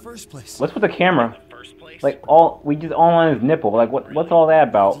do it in the first place. What's with the camera? Like we just all on his nipple. Like what's all that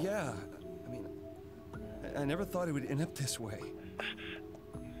about? Yeah. I mean, I never thought it would end up this way.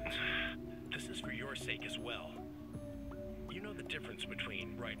 This is for your sake as well. You know the difference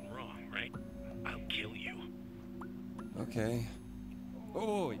between right and wrong, right? I'll kill you. Okay.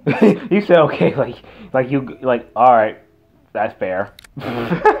 Oh. You said okay, like you like all right, that's fair.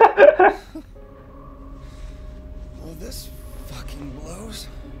 Well, this fucking blows.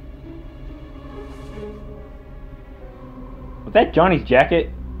 Was that Johnny's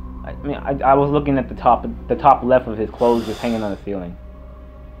jacket? I mean, I was looking at the top left of his clothes just hanging on the ceiling.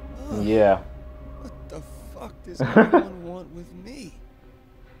 Yeah. What the fuck does everyone want with me?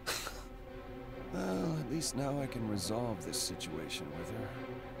 Well, at least now I can resolve this situation with her.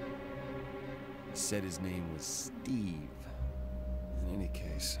 He said his name was Steve. In any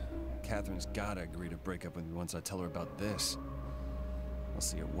case, Catherine's gotta agree to break up with me once I tell her about this. I'll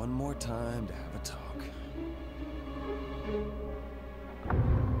see her one more time to have a talk.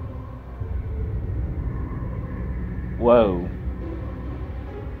 Whoa.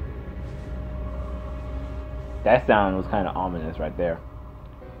 That sound was kind of ominous right there.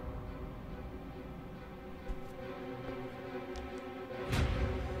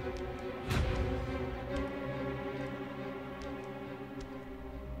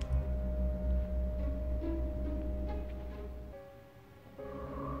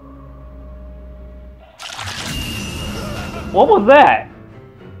 What was that?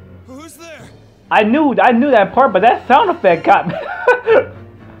 Who's there? I knew that part, but that sound effect got me.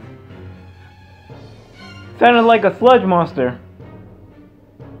 Sounded like a sludge monster.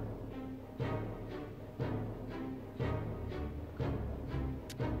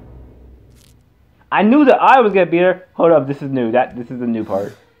 I knew the eye was gonna be there. Hold up, this is new. This is the new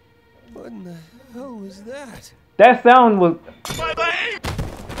part. What in the hell was that? That sound was.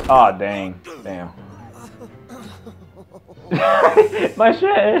 Oh dang! Damn. My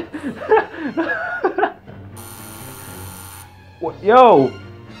shit. What, yo.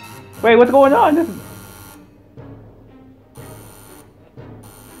 Wait, what's going on? This is...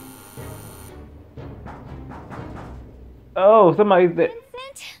 Oh, somebody's there.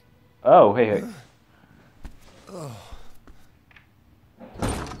 Oh, hey. Oh.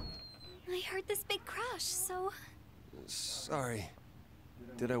 I heard this big crash, so... Sorry.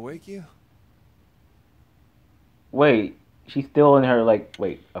 Did I wake you? Wait, she's still in her, like,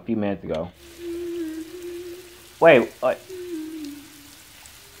 wait, a few minutes ago. Wait, what?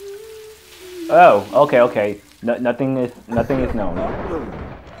 Oh, okay. Nothing is known.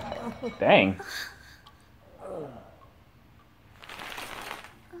 Dang.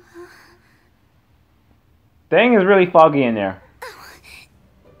 Dang is really foggy in there.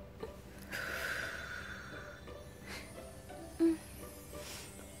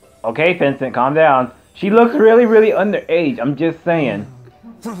 Okay, Vincent, calm down. She looks really, really underage. I'm just saying.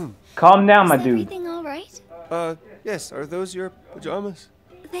 Calm down, my dude. Everything all right? Yes. Are those your pajamas?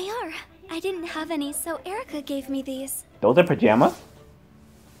 They are. I didn't have any, so Erica gave me these. Those are pajamas?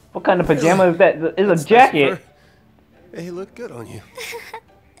 What kind of pajama is that? It's a jacket. They look good on you.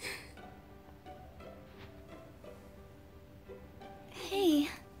 Hey.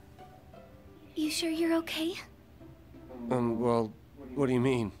 You sure you're okay? Well, what do you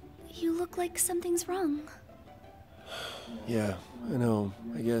mean? You look like something's wrong. Yeah, I know.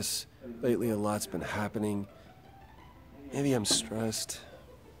 I guess lately a lot's been happening. Maybe I'm stressed.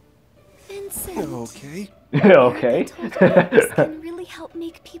 Vincent. Okay. Okay. This can really help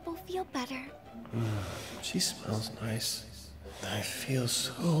make people feel better. She smells nice. I feel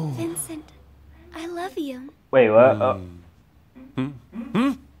so... Vincent, I love you. Wait, what?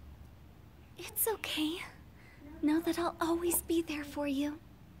 It's okay. Know that I'll always be there for you.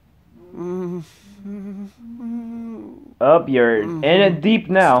 Up, you're in it deep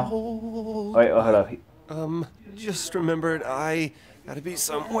now. Wait, hold up. Just remembered I gotta be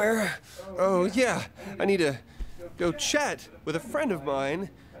somewhere. Oh, yeah. I need to go chat with a friend of mine.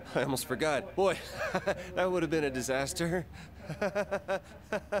 I almost forgot. Boy, that would have been a disaster.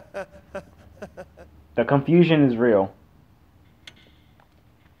 The confusion is real.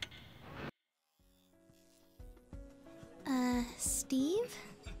 Steve?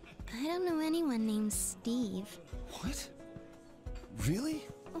 I don't know anyone named Steve. What? Really?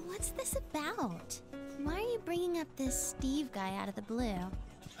 What's this about? Why are you bringing up this Steve guy out of the blue?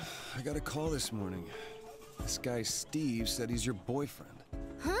 I got a call this morning. This guy Steve said he's your boyfriend.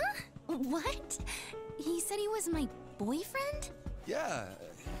 Huh? What? He said he was my boyfriend? Yeah.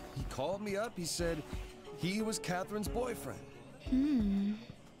 He called me up. He said he was Catherine's boyfriend.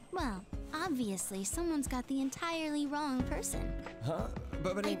 Well, obviously someone's got the entirely wrong person. Huh?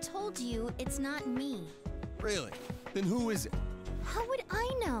 But I told you it's not me. Really? Then who is it? How would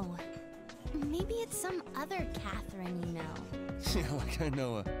I know? Maybe it's some other Catherine you know. Yeah, like I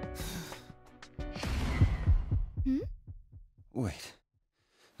know a... Wait.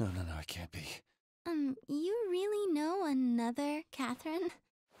 No, it can't be. You really know another Catherine?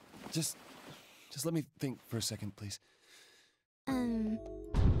 Just let me think for a second, please.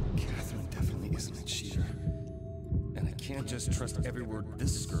 Catherine definitely isn't a cheater. And I can't just trust every word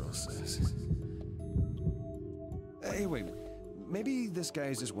this girl says. Hey, wait. Maybe this guy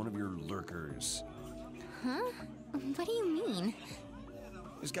is just one of your lurkers. Huh? What do you mean?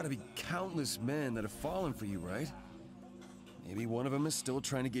 There's gotta be countless men that have fallen for you, right? Maybe one of them is still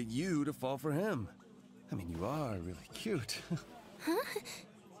trying to get you to fall for him. I mean, you are really cute. Huh?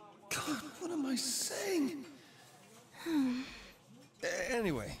 God, what am I saying?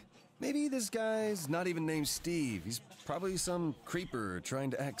 Anyway, maybe this guy's not even named Steve. He's probably some creeper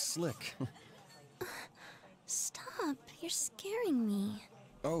trying to act slick. Stop, you're scaring me.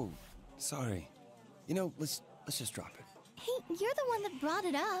 Oh, sorry. You know, let's just drop it. Hey, you're the one that brought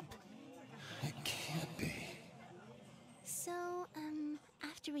it up. It can't be. So,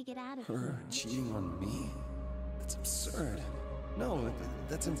 after we get out of Her here... cheating on me? That's absurd. No,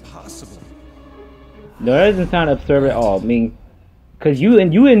 that's impossible. No, that doesn't sound absurd at all. I mean, cause you in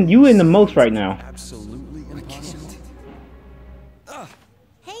the most right now. Absolutely impossible.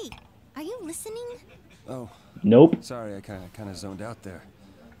 Hey, are you listening? Oh. Nope. Sorry, I kind of zoned out there.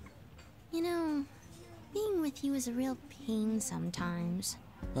 You know, being with you is a real pain sometimes.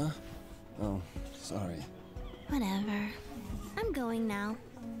 Huh? Oh, sorry. Whatever. I'm going now.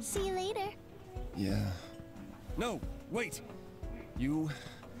 See you later. Yeah. No, wait. You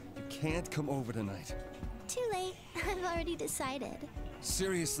can't come over tonight. Too late. I've already decided.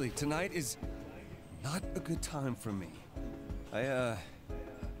 Seriously, tonight is not a good time for me. I have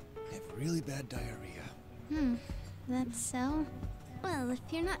really bad diarrhea. That's so? Well, if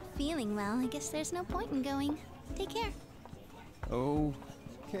you're not feeling well, I guess there's no point in going. Take care.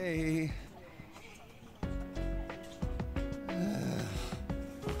 Okay.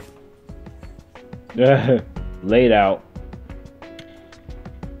 Laid out.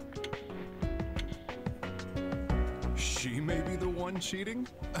 She may be the one cheating?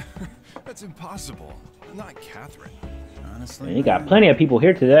 That's impossible. Not Catherine. Honestly, Man, you got plenty of people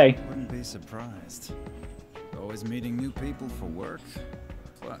here today. Wouldn't be surprised. Always meeting new people for work.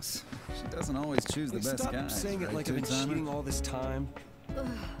 Plus, she doesn't always choose the best Stop guys. saying it right, like I've been two-timer? cheating all this time. Ugh,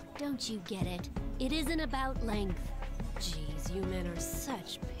 don't you get it? It isn't about length. Jeez, you men are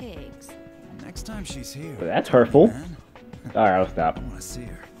such pigs. Next time she's here. Well, that's hurtful. Alright, I'll stop. I want to see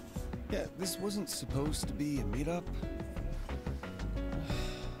her. Yeah, this wasn't supposed to be a meetup.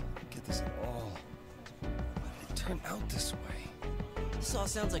 Get this at all. Why did it turn out this way? This all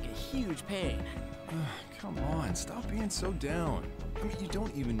sounds like a huge pain. Come on, stop being so down. I mean, you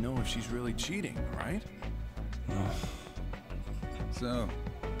don't even know if she's really cheating, right? So,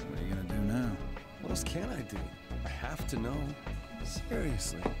 what are you gonna do now? What else can I do? I have to know.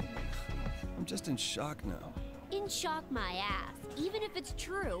 Seriously. I'm just in shock now. In shock my ass. Even if it's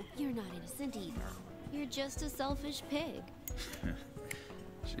true, you're not innocent either. You're just a selfish pig.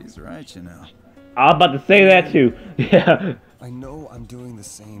 She's right, you know. I was about to say that too. Yeah. I know I'm doing the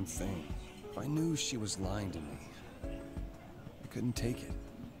same thing. If I knew she was lying to me, I couldn't take it.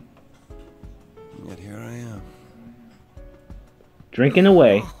 And yet here I am. Drinking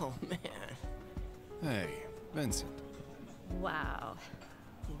away. Oh, man. Hey, Vincent. Wow.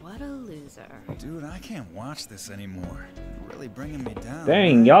 What a loser. Dude, I can't watch this anymore. You're really bringing me down.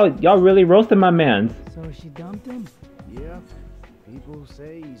 Dang, y'all really roasted my man. So she dumped him? Yeah. People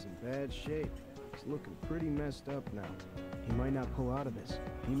say he's in bad shape. He's looking pretty messed up now. He might not pull out of this.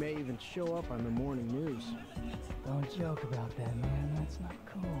 He may even show up on the morning news. Don't joke about that, man. That's not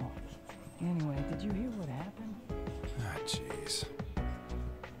cool. Anyway, did you hear what happened? Ah, jeez.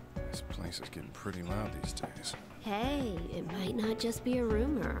 This place is getting pretty loud these days. Hey, it might not just be a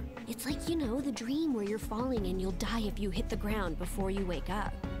rumor. It's like, you know, the dream where you're falling and you'll die if you hit the ground before you wake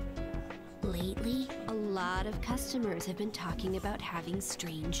up. Lately, a lot of customers have been talking about having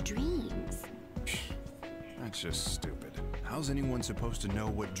strange dreams. That's just stupid. How's anyone supposed to know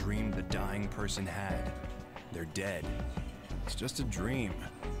what dream the dying person had? They're dead. It's just a dream.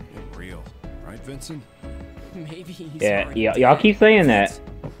 It's real. Right, Vincent? Maybe he's Yeah, y'all keep saying that.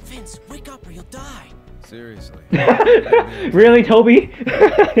 Vince, wake up or you'll die. Seriously. Really, Toby?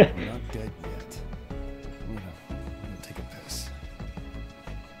 I'm not dead yet. I'm gonna take a piss.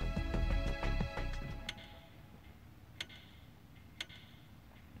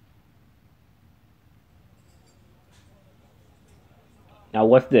 Now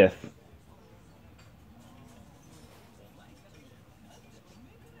what's this?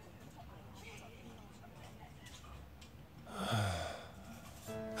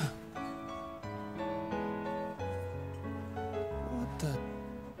 What the?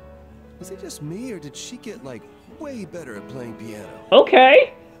 Was it just me, or did she get, like, way better at playing piano?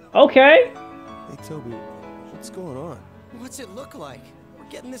 Okay. Okay. Hey, Toby, what's going on? What's it look like? We're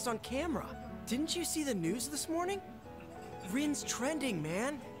getting this on camera. Didn't you see the news this morning? Rin's trending,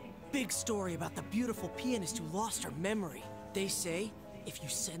 man. Big story about the beautiful pianist who lost her memory. They say if you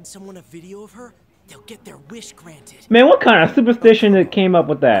send someone a video of her, they'll get their wish granted. Man, what kind of superstition that came up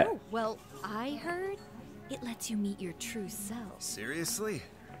with that? Oh, well, I heard it lets you meet your true self. Seriously?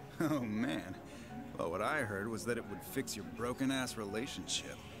 Oh, man. Well, what I heard was that it would fix your broken-ass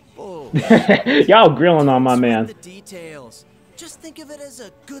relationship. Oh. Y'all grilling on my man. The details. Just think of it as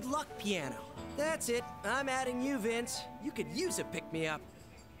a good luck piano. That's it. I'm adding you, Vince. You could use a pick-me-up.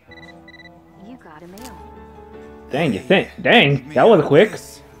 You got a mail. Dang, you think? Dang, that was quick.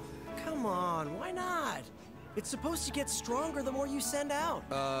 Come on, why not? It's supposed to get stronger the more you send out.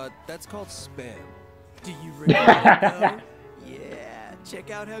 That's called spam. Do you really want to go? Yeah, check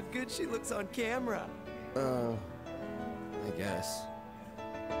out how good she looks on camera. I guess.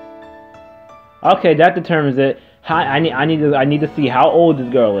 Okay, that determines it. I need to see how old this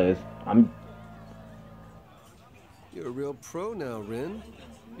girl is. You're a real pro now, Rin.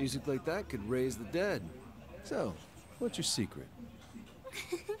 Music like that could raise the dead. So, what's your secret?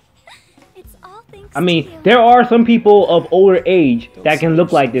 It's all thanks I mean, to you. there are some people of older age that can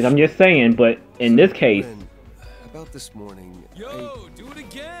look like this. I'm just saying, but in this case, Rin, about this morning. Yo, do it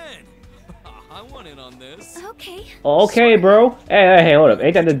again. I want in on this. Okay. okay, bro. Hey, hold up.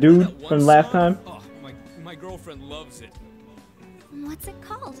 Ain't that the dude from last time? Oh, my girlfriend loves it. What's it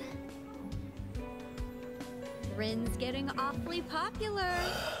called? Rin's getting awfully popular.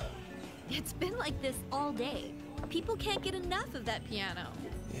 It's been like this all day. People can't get enough of that piano.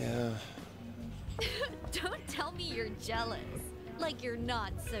 Yeah. Don't tell me you're jealous. Like you're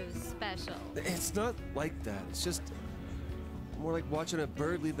not so special. It's not like that. It's just more like watching a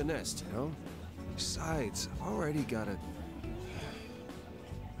bird leave the nest, you know? Besides, I've already got a...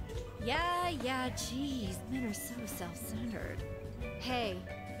 Yeah, geez. Men are so self-centered. Hey,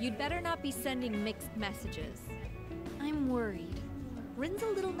 you'd better not be sending mixed messages. I'm worried. Rin's a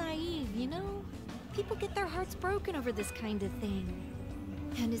little naive, you know? People get their hearts broken over this kind of thing.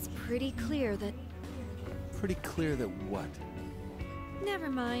 And it's pretty clear that... Pretty clear that what? Never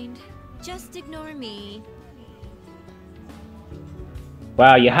mind. Just ignore me.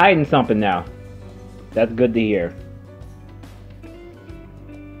 Wow, you're hiding something now. That's good to hear.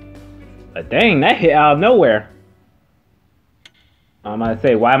 But dang, that hit out of nowhere. I'm gonna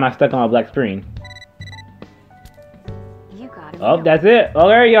say, why am I stuck on a black screen? You got a Oh, that's it.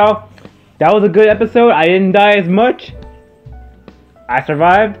 Alright, y'all. That was a good episode. I didn't die as much. I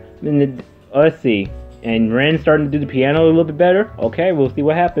survived. And let's see. And Ren's starting to do the piano a little bit better. Okay, we'll see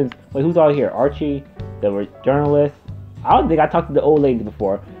what happens. Wait, who's all here? Archie, the journalist. I don't think I talked to the old lady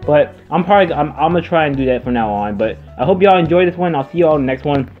before. But I'm gonna try and do that from now on. But I hope y'all enjoyed this one. I'll see y'all in the next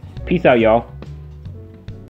one. Peace out, y'all.